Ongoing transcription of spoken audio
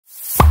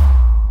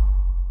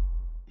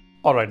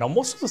Alright, now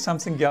most of the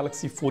Samsung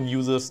Galaxy phone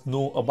users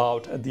know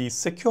about the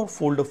secure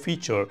folder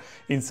feature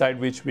inside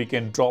which we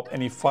can drop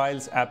any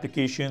files,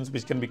 applications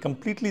which can be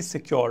completely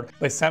secured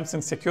by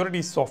Samsung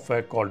security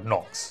software called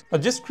Knox. Now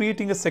just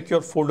creating a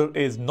secure folder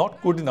is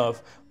not good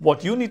enough.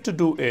 What you need to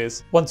do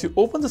is, once you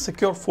open the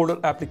secure folder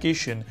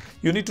application,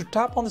 you need to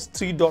tap on this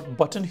three-dot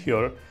button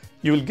here.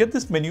 You will get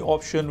this menu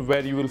option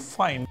where you will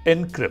find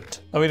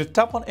Encrypt. Now when you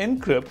tap on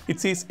Encrypt, it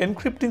says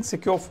encrypting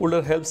secure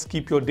folder helps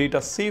keep your data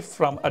safe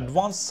from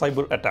advanced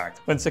cyber attacks.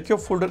 When secure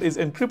folder is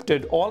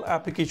encrypted, all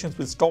applications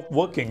will stop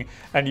working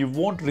and you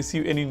won't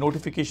receive any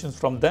notifications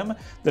from them.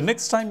 The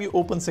next time you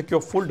open secure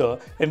folder,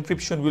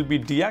 encryption will be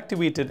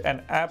deactivated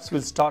and apps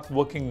will start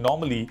working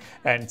normally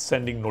and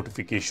sending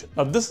notification.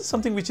 Now this is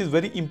something which is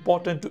very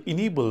important to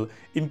enable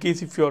in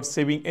case if you are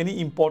saving any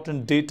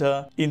important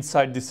data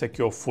inside the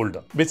secure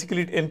folder.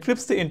 Basically, it encrypts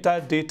the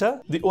entire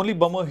data. The only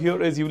bummer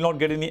here is you will not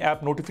get any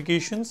app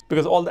notifications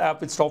because all the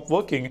app will stop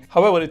working.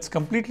 However, it's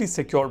completely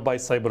secured by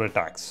cyber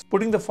attacks.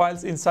 Putting the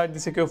files inside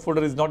the secure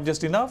folder is not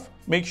just enough.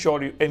 Make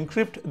sure you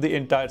encrypt the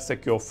entire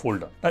secure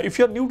folder. Now, if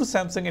you're new to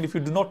Samsung and if you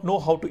do not know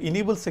how to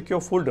enable secure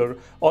folder,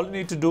 all you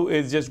need to do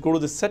is just go to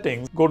the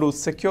settings, go to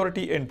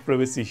security and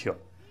privacy here.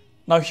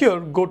 Now here,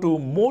 go to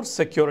more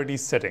security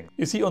setting.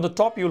 You see on the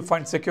top, you will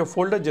find secure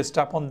folder. Just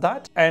tap on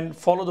that and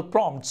follow the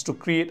prompts to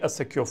create a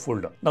secure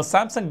folder. Now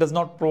Samsung does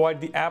not provide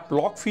the app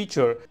lock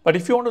feature, but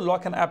if you want to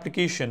lock an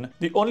application,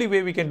 the only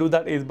way we can do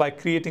that is by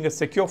creating a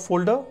secure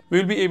folder. We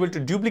will be able to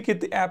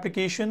duplicate the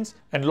applications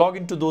and log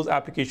into those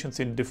applications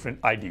in different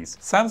IDs.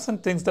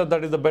 Samsung thinks that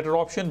that is the better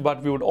option,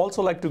 but we would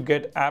also like to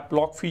get app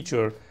lock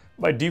feature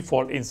by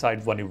default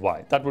inside One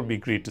UI. That would be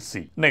great to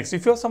see. Next,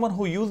 if you're someone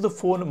who uses the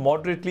phone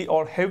moderately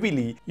or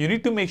heavily, you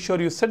need to make sure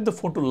you set the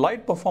phone to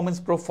light performance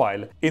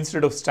profile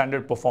instead of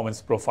standard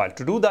performance profile.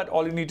 To do that,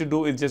 all you need to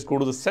do is just go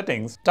to the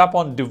settings, tap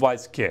on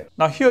device care.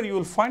 Now here you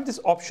will find this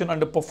option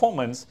under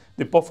performance,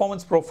 the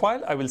performance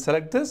profile. I will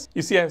select this.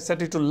 You see I have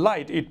set it to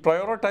light. It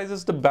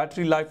prioritizes the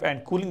battery life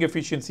and cooling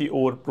efficiency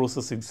over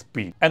processing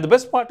speed. And the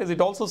best part is it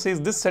also says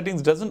this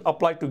settings doesn't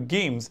apply to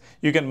games.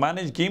 You can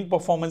manage game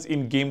performance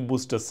in game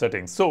booster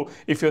settings. So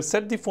if you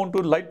set the phone to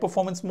light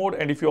performance mode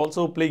and if you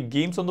also play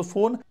games on the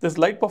phone, this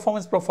light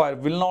performance profile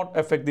will not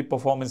affect the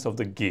performance of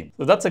the game.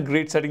 So that's a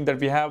great setting that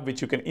we have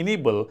which you can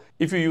enable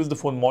if you use the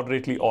phone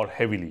moderately or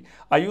heavily.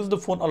 I use the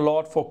phone a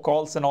lot for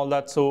calls and all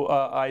that, so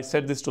I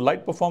set this to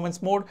light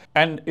performance mode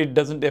and it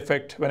doesn't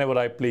affect whenever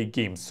I play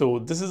games. So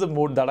this is a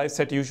mode that I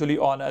set usually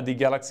on the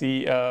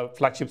Galaxy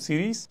flagship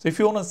series. So if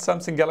you own a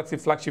Samsung Galaxy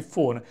flagship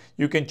phone,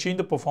 you can change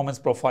the performance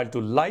profile to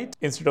light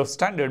instead of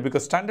standard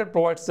because standard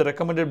provides the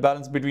recommended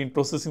balance between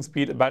processing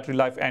speed, battery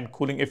life and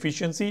cooling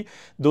efficiency.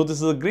 Though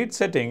this is a great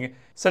setting,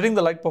 setting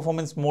the light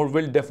performance mode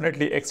will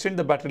definitely extend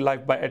the battery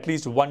life by at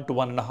least 1 to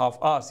 1.5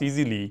 hours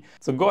easily.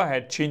 So go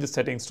ahead, change the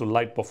settings to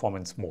light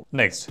performance mode.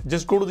 Next,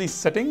 just go to these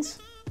settings,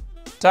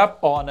 tap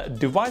on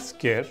device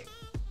care.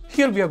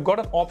 Here we have got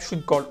an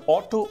option called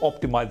auto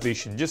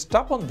optimization. Just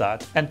tap on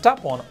that and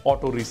tap on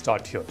auto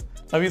restart here.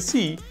 Now you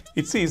see,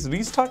 it says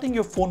restarting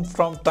your phone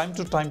from time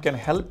to time can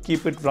help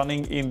keep it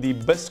running in the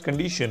best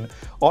condition.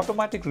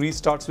 Automatic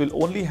restarts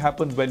will only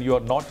happen when you are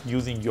not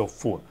using your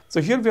phone.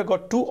 So here we have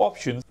got two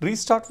options: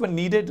 restart when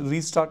needed,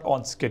 restart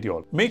on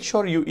schedule. Make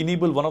sure you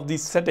enable one of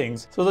these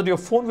settings so that your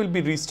phone will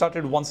be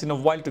restarted once in a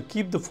while to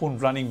keep the phone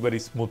running very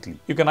smoothly.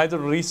 You can either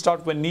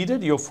restart when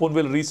needed, your phone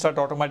will restart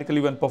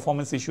automatically when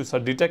performance issues are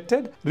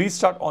detected.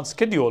 Restart on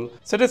schedule,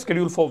 set a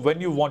schedule for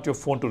when you want your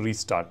phone to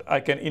restart.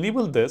 I can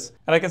enable this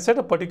and I can set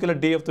a particular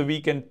day of the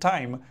week and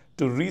time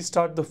to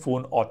restart the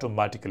phone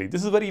automatically.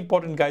 This is very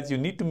important, guys. You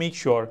need to make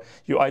sure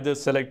you either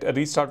select a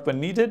restart when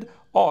needed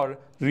or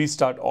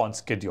restart on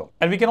schedule.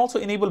 And we can also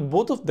enable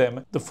both of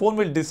them. The phone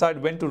will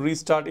decide when to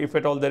restart if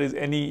at all there is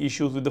any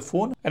issues with the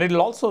phone, and it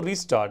will also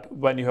restart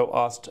when you have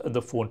asked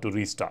the phone to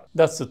restart.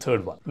 That's the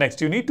third one.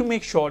 Next, you need to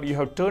make sure you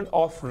have turned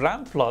off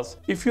RAM Plus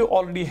if you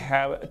already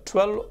have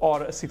 12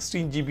 or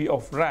 16 GB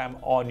of RAM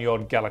on your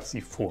Galaxy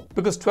phone,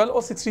 because 12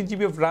 or 16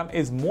 GB of RAM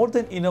is more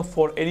than enough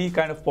for any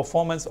kind of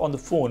performance on the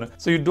phone,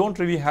 so you don't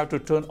really have to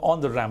turn on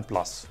the RAM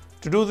Plus.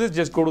 To do this,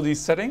 just go to these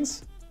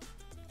settings,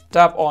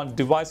 tap on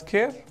device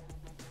care.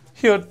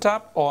 Here,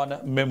 tap on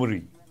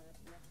memory.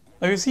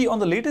 Now you see on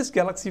the latest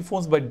Galaxy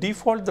phones, by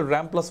default the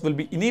RAM Plus will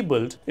be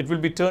enabled. It will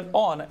be turned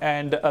on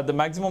and the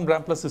maximum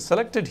RAM Plus is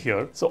selected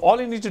here. So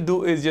all you need to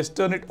do is just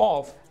turn it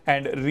off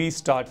and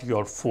restart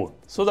your phone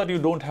so that you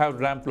don't have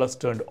RAM Plus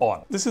turned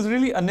on. This is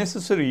really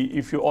unnecessary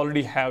if you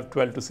already have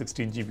 12 to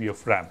 16 GB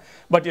of RAM.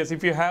 But yes,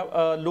 if you have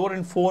a lower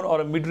end phone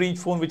or a mid-range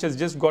phone which has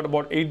just got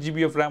about 8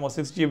 GB of RAM or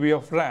 6 GB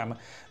of RAM,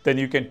 then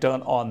you can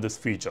turn on this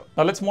feature.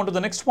 Now let's move on to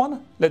the next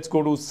one. Let's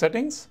go to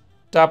settings,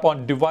 tap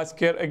on device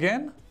care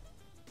again.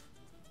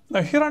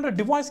 Now here under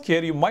device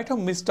care, you might have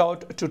missed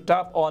out to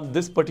tap on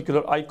this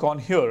particular icon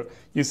here.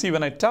 You see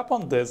when I tap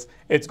on this,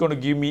 it's going to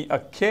give me a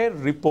care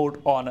report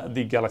on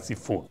the Galaxy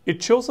phone.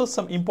 It shows us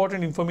some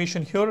important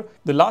information here.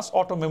 The last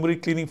auto memory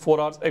cleaning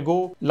 4 hours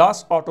ago.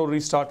 Last auto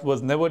restart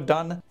was never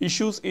done.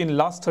 Issues in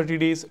last 30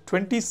 days,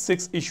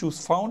 26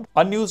 issues found.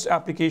 Unused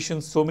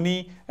applications, so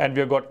many. And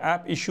we have got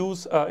app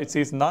issues, it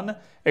says none.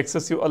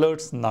 Excessive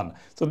alerts, none.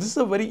 So this is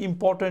a very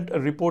important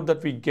report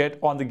that we get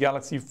on the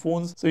Galaxy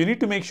phones. So you need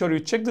to make sure you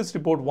check this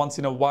report once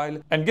in a while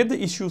and get the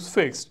issues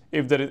fixed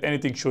if there is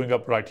anything showing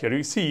up right here.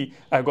 You see,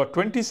 I've got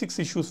 26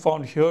 issues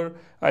found here.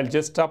 I'll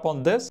just tap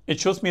on this. It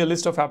shows me a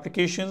list of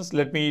applications.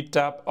 Let me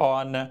tap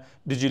on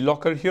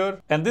DigiLocker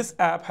here. And this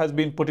app has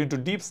been put into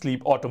deep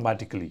sleep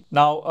automatically.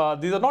 Now,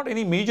 these are not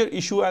any major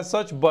issue as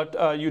such,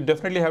 but you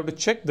definitely have to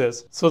check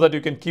this so that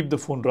you can keep the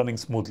phone running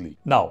smoothly.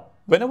 Now,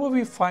 whenever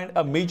we find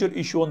a major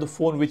issue on the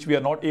phone which we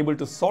are not able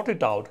to sort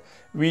it out,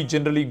 we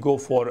generally go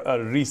for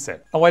a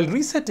reset. Now, while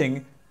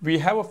resetting, we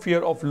have a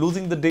fear of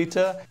losing the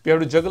data. We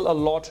have to juggle a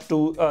lot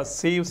to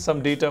save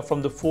some data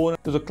from the phone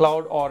to the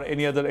cloud or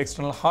any other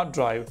external hard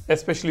drive,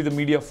 especially the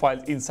media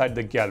files inside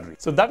the gallery.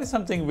 So that is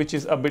something which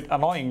is a bit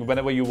annoying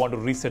whenever you want to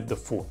reset the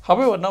phone.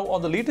 However, now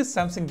on the latest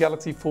Samsung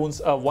Galaxy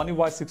phones, One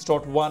UI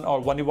 6.1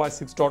 or One UI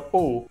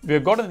 6.0, we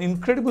have got an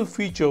incredible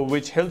feature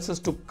which helps us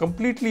to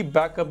completely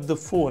back up the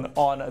phone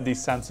on the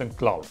Samsung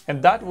cloud.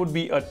 And that would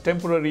be a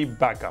temporary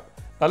backup.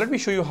 Now let me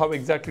show you how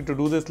exactly to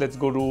do this. Let's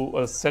go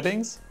to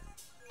settings.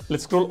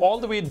 Let's scroll all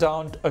the way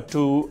down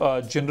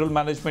to general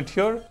management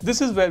here.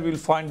 This is where we'll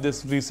find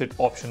this reset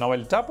option. Now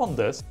I'll tap on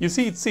this. You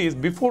see it says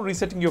before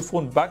resetting your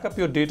phone, back up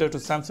your data to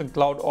Samsung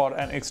Cloud or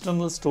an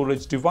external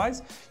storage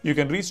device. You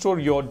can restore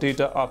your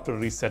data after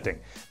resetting.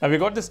 Now we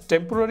got this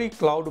temporary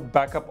cloud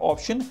backup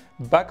option.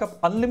 Backup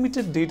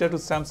unlimited data to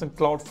Samsung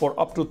Cloud for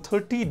up to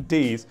 30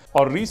 days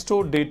or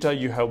restore data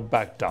you have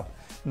backed up.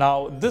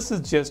 Now this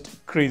is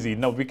just crazy.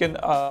 Now we can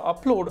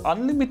upload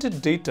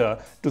unlimited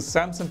data to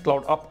Samsung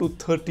Cloud up to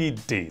 30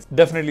 days.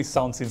 Definitely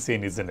sounds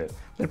insane, isn't it?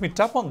 Let me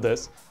tap on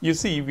this. You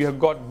see we have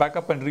got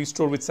backup and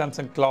restore with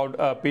Samsung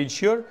Cloud page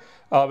here.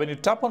 When you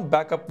tap on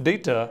backup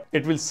data,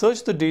 it will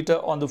search the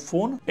data on the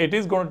phone. It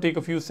is going to take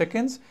a few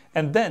seconds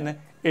and then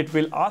it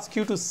will ask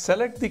you to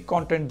select the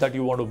content that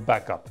you want to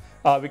back up.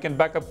 We can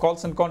back up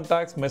calls and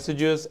contacts,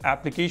 messages,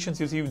 applications.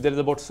 You see there is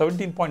about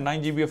 17.9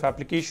 GB of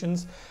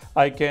applications.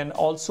 I can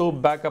also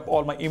back up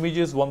all my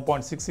images,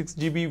 1.66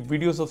 GB,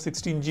 videos of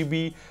 16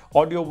 GB,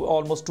 audio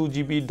almost 2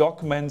 GB,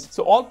 documents.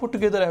 So all put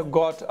together I have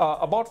got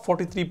about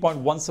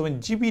 43.17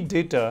 GB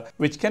data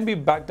which can be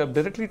backed up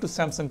directly to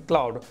Samsung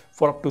Cloud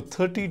for up to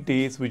 30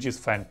 days, which is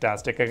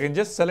fantastic. I can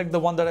just select the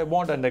one that I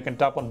want and I can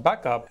tap on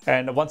backup,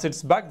 and once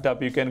it's backed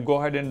up you can go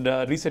ahead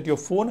and reset your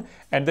phone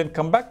and then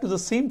come back to the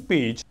same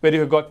page where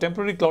you have got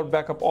temporary cloud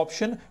backup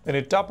option. When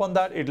you tap on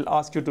that, it will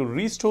ask you to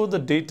restore the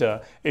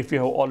data if you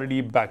have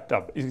already backed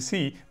up. You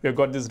see we have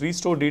got this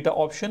restore data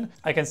option.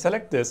 I can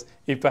select this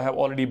if I have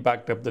already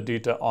backed up the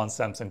data on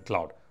Samsung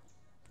Cloud.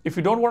 If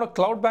you don't want a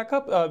cloud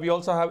backup, we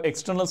also have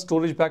external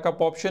storage backup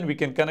option. We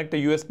can connect a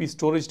USB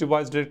storage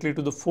device directly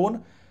to the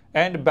phone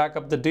and back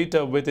up the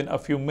data within a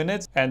few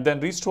minutes and then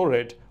restore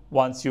it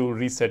once you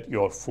reset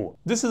your phone.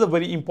 This is a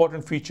very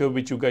important feature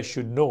which you guys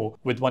should know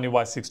with One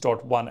UI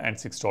 6.1 and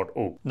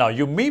 6.0. Now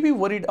you may be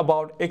worried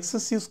about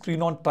excessive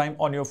screen on time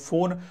on your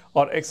phone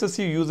or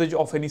excessive usage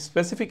of any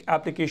specific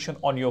application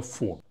on your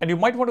phone. And you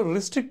might want to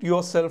restrict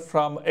yourself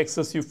from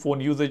excessive phone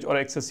usage or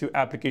excessive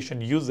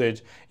application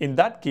usage. In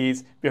that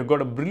case, we have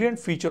got a brilliant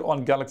feature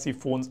on Galaxy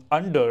phones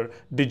under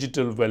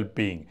digital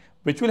well-being,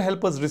 which will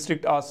help us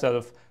restrict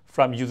ourselves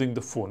from using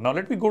the phone. Now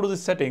let me go to the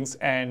settings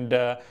and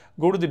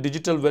go to the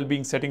digital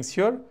well-being settings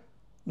here.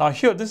 Now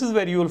here, this is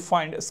where you will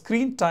find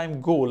screen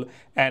time goal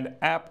and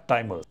app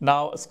timer.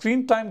 Now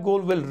screen time goal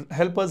will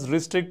help us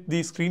restrict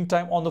the screen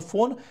time on the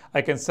phone.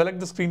 I can select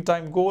the screen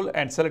time goal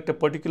and select a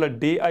particular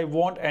day I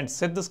want and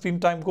set the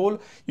screen time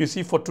goal. You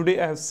see for today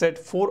I have set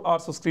 4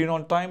 hours of screen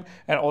on time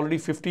and already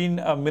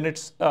 15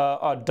 minutes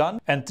are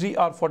done, and 3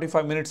 hours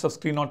 45 minutes of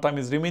screen on time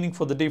is remaining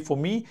for the day for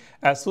me.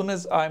 As soon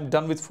as I'm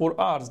done with 4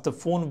 hours, the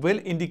phone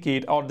will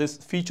indicate, or this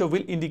feature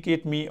will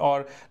indicate me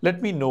or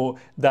let me know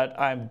that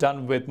I'm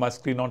done with my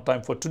screen on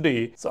time for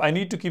today. So I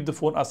need to keep the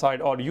phone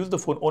aside or use the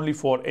phone only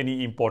for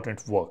any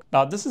important work.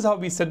 Now this is how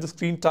we set the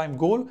screen time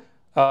goal.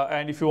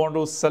 And if you want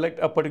to select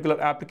a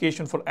particular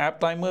application for app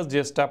timers,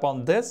 just tap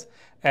on this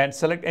and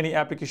select any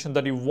application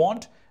that you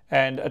want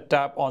and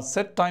tap on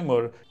set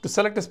timer to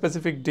select a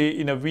specific day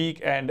in a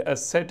week and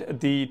set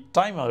the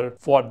timer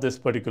for this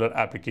particular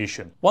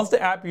application. Once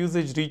the app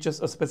usage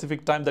reaches a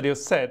specific time that you have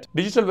set,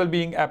 digital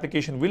wellbeing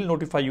application will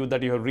notify you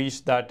that you have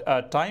reached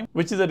that time,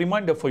 which is a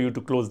reminder for you to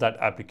close that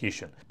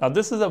application. Now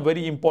this is a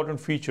very important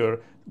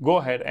feature. Go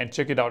ahead and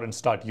check it out and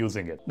start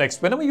using it.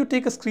 Next, whenever you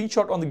take a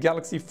screenshot on the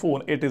Galaxy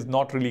phone, it is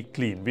not really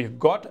clean. We've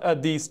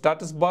got the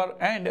status bar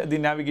and the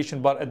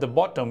navigation bar at the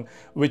bottom,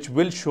 which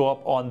will show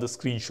up on the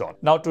screenshot.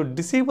 Now to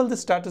disable the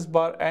status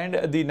bar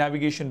and the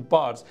navigation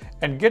bars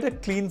and get a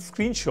clean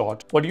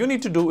screenshot, what you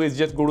need to do is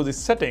just go to the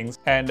settings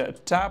and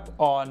tap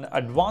on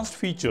advanced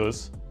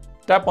features.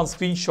 tap on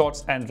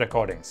screenshots and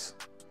recordings.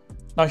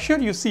 Now here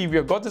you see we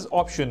have got this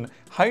option,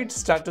 hide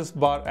status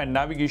bar and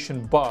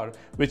navigation bar,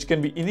 which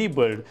can be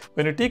enabled.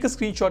 When you take a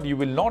screenshot, you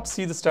will not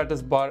see the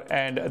status bar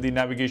and the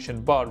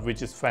navigation bar,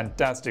 which is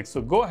fantastic.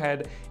 So go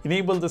ahead,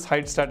 enable this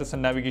hide status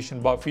and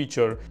navigation bar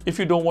feature if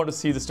you don't want to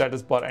see the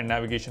status bar and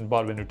navigation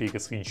bar when you take a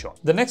screenshot.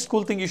 The next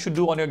cool thing you should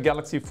do on your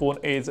Galaxy phone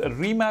is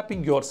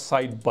remapping your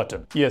side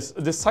button. Yes,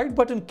 the side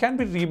button can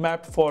be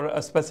remapped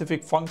for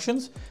specific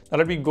functions. Now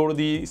let me go to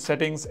the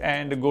settings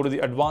and go to the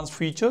advanced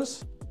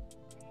features.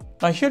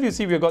 Now here you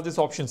see we have got this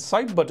option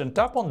side button,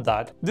 tap on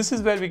that. This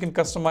is where we can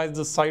customize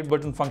the side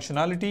button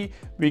functionality.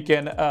 We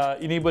can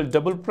enable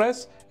double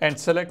press and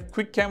select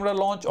quick camera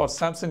launch or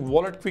Samsung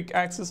Wallet quick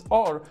access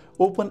or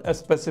open a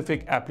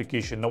specific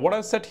application. Now what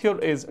I've set here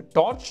is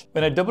torch.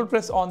 When I double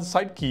press on the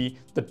side key,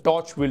 the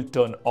torch will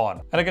turn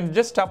on. And I can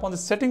just tap on the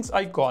settings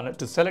icon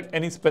to select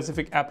any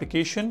specific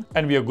application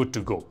and we are good to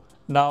go.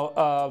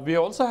 Now we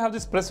also have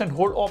this press and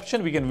hold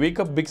option. We can wake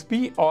up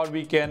Bixby or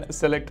we can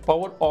select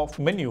power off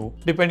menu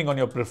depending on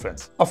your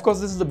preference. Of course,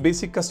 this is the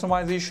basic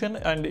customization,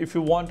 and if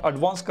you want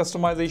advanced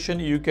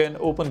customization, you can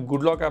open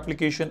Good Lock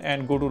application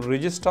and go to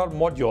register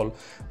module,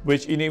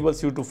 which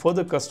enables you to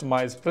further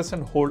customize press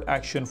and hold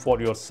action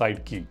for your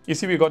side key. You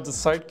see we got the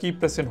side key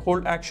press and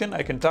hold action.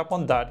 I can tap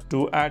on that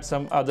to add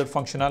some other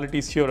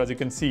functionalities here. As you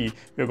can see,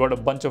 we've got a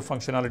bunch of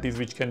functionalities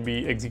which can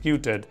be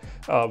executed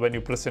when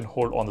you press and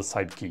hold on the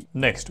side key.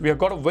 Next, we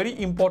have got a very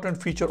important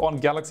feature on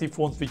Galaxy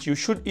phones which you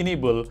should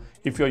enable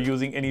if you're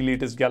using any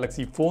latest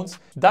Galaxy phones.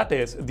 That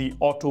is the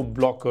auto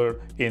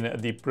blocker in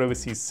the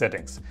privacy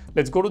settings.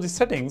 Let's go to the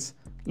settings.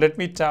 Let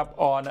me tap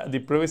on the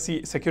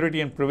privacy,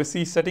 security and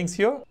privacy settings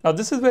here. Now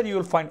this is where you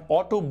will find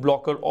auto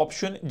blocker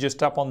option. Just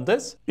tap on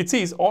this. It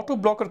says auto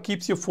blocker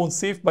keeps your phone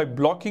safe by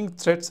blocking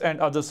threats and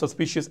other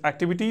suspicious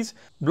activities,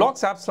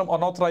 blocks apps from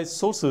unauthorized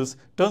sources,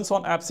 turns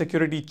on app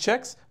security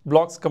checks,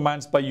 blocks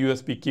commands by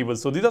USB cable.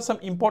 So these are some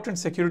important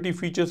security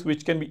features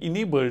which can be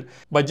enabled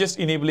by just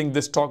enabling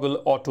this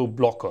toggle auto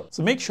blocker.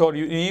 So make sure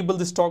you enable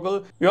this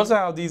toggle. We also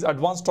have these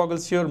advanced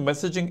toggles here,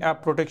 messaging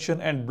app protection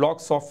and block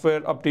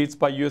software updates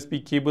by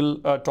USB cable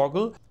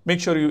toggle. Make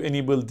sure you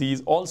enable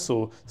these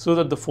also so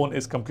that the phone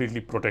is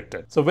completely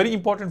protected. So very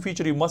important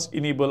feature you must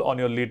enable on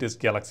your latest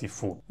Galaxy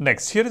phone.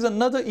 Next, here is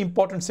another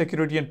important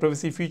security and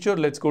privacy feature.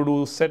 Let's go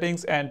to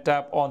settings and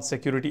tap on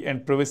security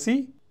and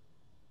privacy.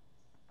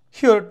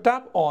 Here,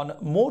 tap on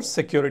more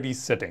security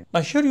setting.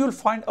 Now here you will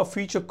find a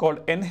feature called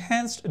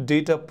enhanced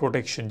data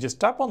protection. Just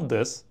tap on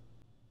this.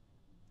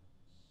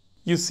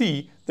 You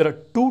see there are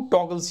two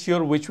toggles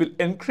here which will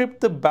encrypt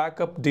the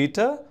backup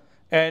data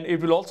and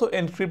it will also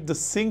encrypt the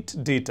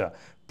synced data.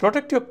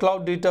 Protect your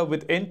cloud data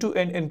with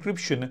end-to-end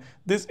encryption.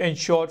 This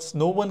ensures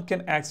no one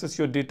can access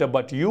your data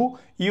but you,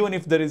 even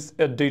if there is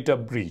a data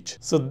breach.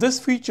 So this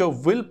feature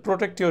will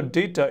protect your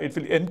data. It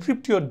will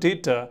encrypt your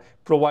data,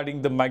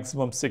 providing the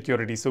maximum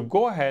security. So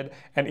go ahead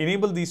and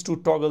enable these two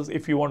toggles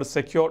if you want to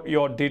secure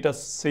your data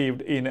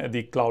saved in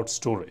the cloud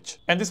storage.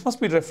 And this must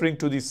be referring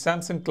to the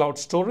Samsung cloud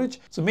storage.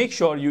 So make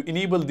sure you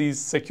enable these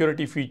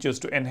security features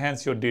to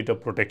enhance your data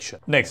protection.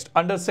 Next,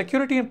 under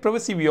security and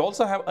privacy, we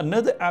also have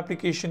another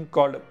application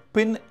called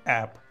PIN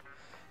app.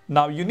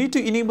 Now you need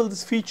to enable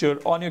this feature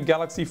on your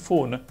Galaxy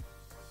phone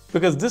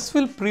because this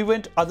will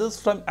prevent others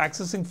from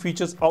accessing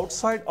features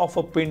outside of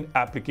a pinned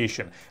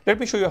application. Let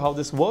me show you how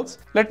this works.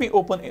 Let me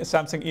open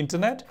Samsung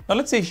Internet. Now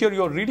let's say here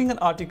you're reading an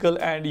article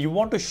and you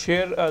want to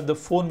share the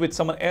phone with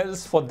someone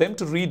else for them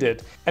to read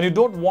it, and you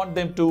don't want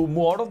them to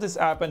move out of this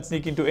app and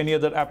sneak into any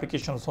other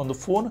applications on the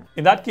phone.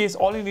 In that case,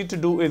 all you need to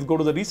do is go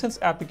to the recent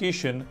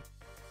application,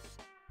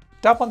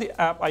 tap on the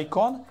app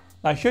icon.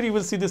 Now here you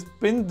will see this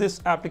pin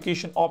this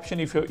application option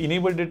if you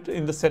enabled it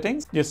in the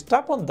settings. Just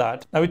tap on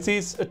that. Now it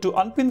says to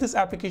unpin this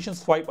application,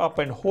 swipe up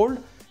and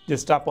hold.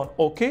 Just tap on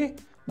OK.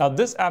 Now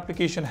this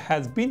application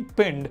has been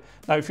pinned.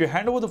 Now if you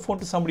hand over the phone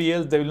to somebody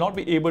else, they will not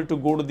be able to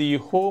go to the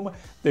home.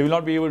 They will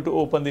not be able to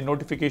open the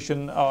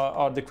notification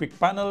or the quick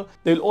panel.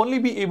 They will only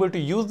be able to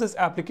use this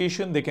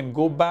application. They can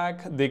go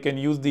back. They can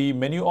use the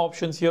menu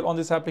options here on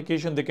this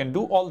application. They can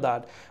do all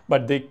that,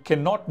 but they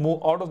cannot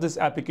move out of this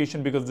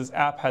application because this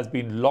app has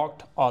been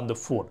locked on the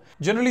phone.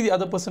 Generally, the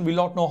other person will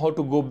not know how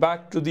to go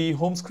back to the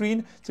home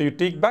screen. So you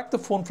take back the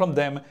phone from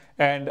them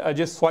and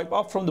just swipe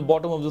up from the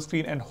bottom of the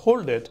screen and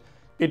hold it.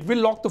 It will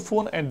lock the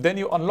phone and then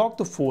you unlock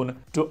the phone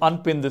to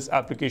unpin this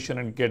application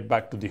and get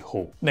back to the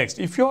home. Next,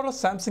 if you're a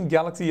Samsung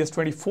Galaxy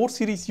S24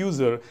 series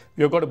user,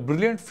 you've got a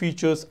brilliant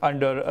features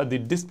under the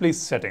display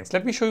settings.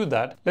 Let me show you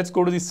that. Let's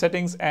go to the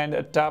settings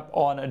and tap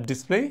on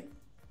display.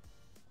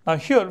 Now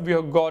here we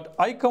have got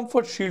Eye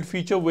Comfort Shield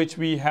feature which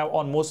we have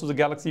on most of the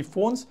Galaxy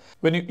phones.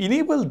 When you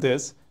enable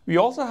this, we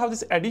also have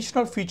this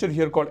additional feature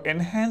here called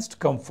Enhanced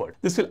Comfort.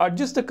 This will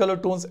adjust the color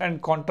tones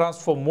and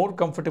contrast for more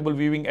comfortable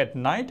viewing at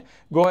night.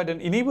 Go ahead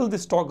and enable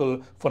this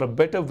toggle for a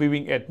better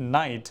viewing at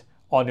night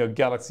on your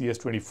Galaxy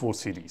S24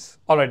 series.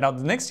 Alright, now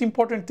the next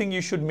important thing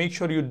you should make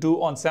sure you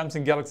do on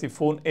Samsung Galaxy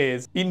phone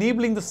is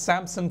enabling the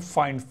Samsung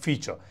Find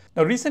feature.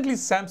 Now recently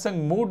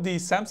Samsung moved the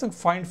Samsung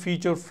Find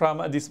feature from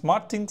the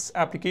SmartThings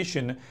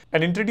application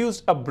and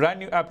introduced a brand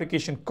new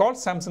application called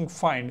Samsung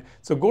Find.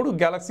 So go to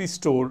Galaxy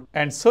Store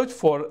and search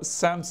for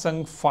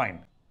Samsung Find.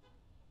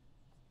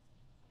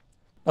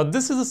 Now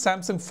this is a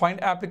Samsung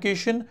Find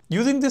application.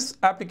 Using this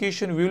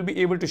application, we will be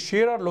able to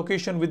share our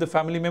location with the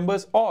family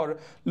members or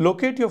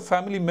locate your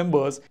family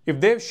members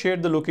if they have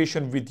shared the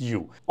location with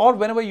you. Or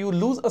whenever you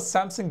lose a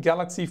Samsung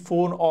Galaxy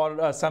phone or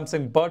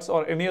Samsung Buds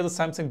or any other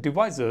Samsung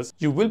devices,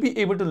 you will be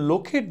able to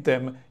locate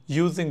them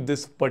using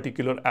this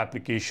particular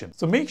application.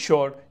 So make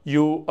sure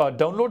you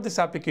download this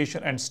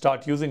application and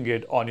start using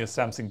it on your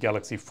Samsung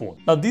Galaxy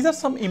phone. Now these are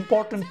some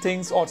important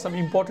things or some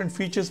important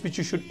features which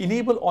you should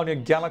enable on your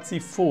Galaxy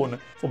phone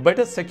for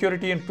better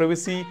security and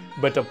privacy,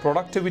 better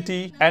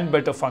productivity and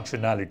better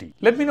functionality.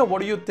 Let me know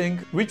what do you think,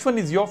 which one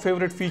is your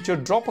favorite feature,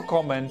 drop a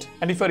comment,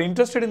 and if you're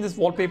interested in this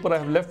wallpaper, I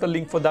have left a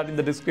link for that in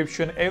the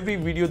description. Every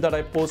video that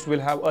I post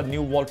will have a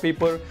new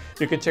wallpaper.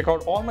 You can check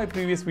out all my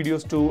previous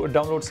videos to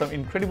download some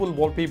incredible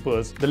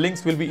wallpapers. The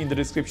links will be in the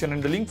description,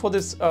 and the link for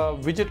this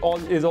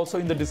widget is also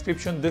in the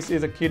description. This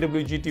is a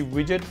KWGT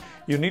widget.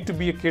 You need to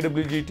be a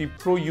KWGT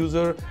Pro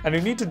user and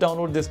you need to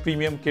download this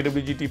premium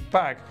KWGT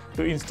pack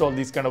to install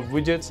these kind of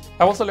widgets.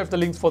 I've also left the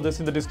links for this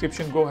in the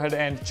description. Go ahead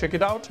and check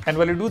it out. And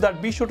while you do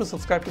that, be sure to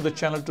subscribe to the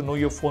channel to know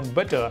your phone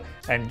better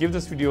and give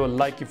this video a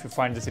like if you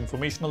find this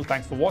informational.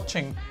 Thanks for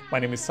watching. My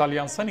name is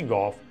Salyan signing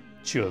off.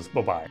 Cheers.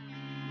 Bye-bye.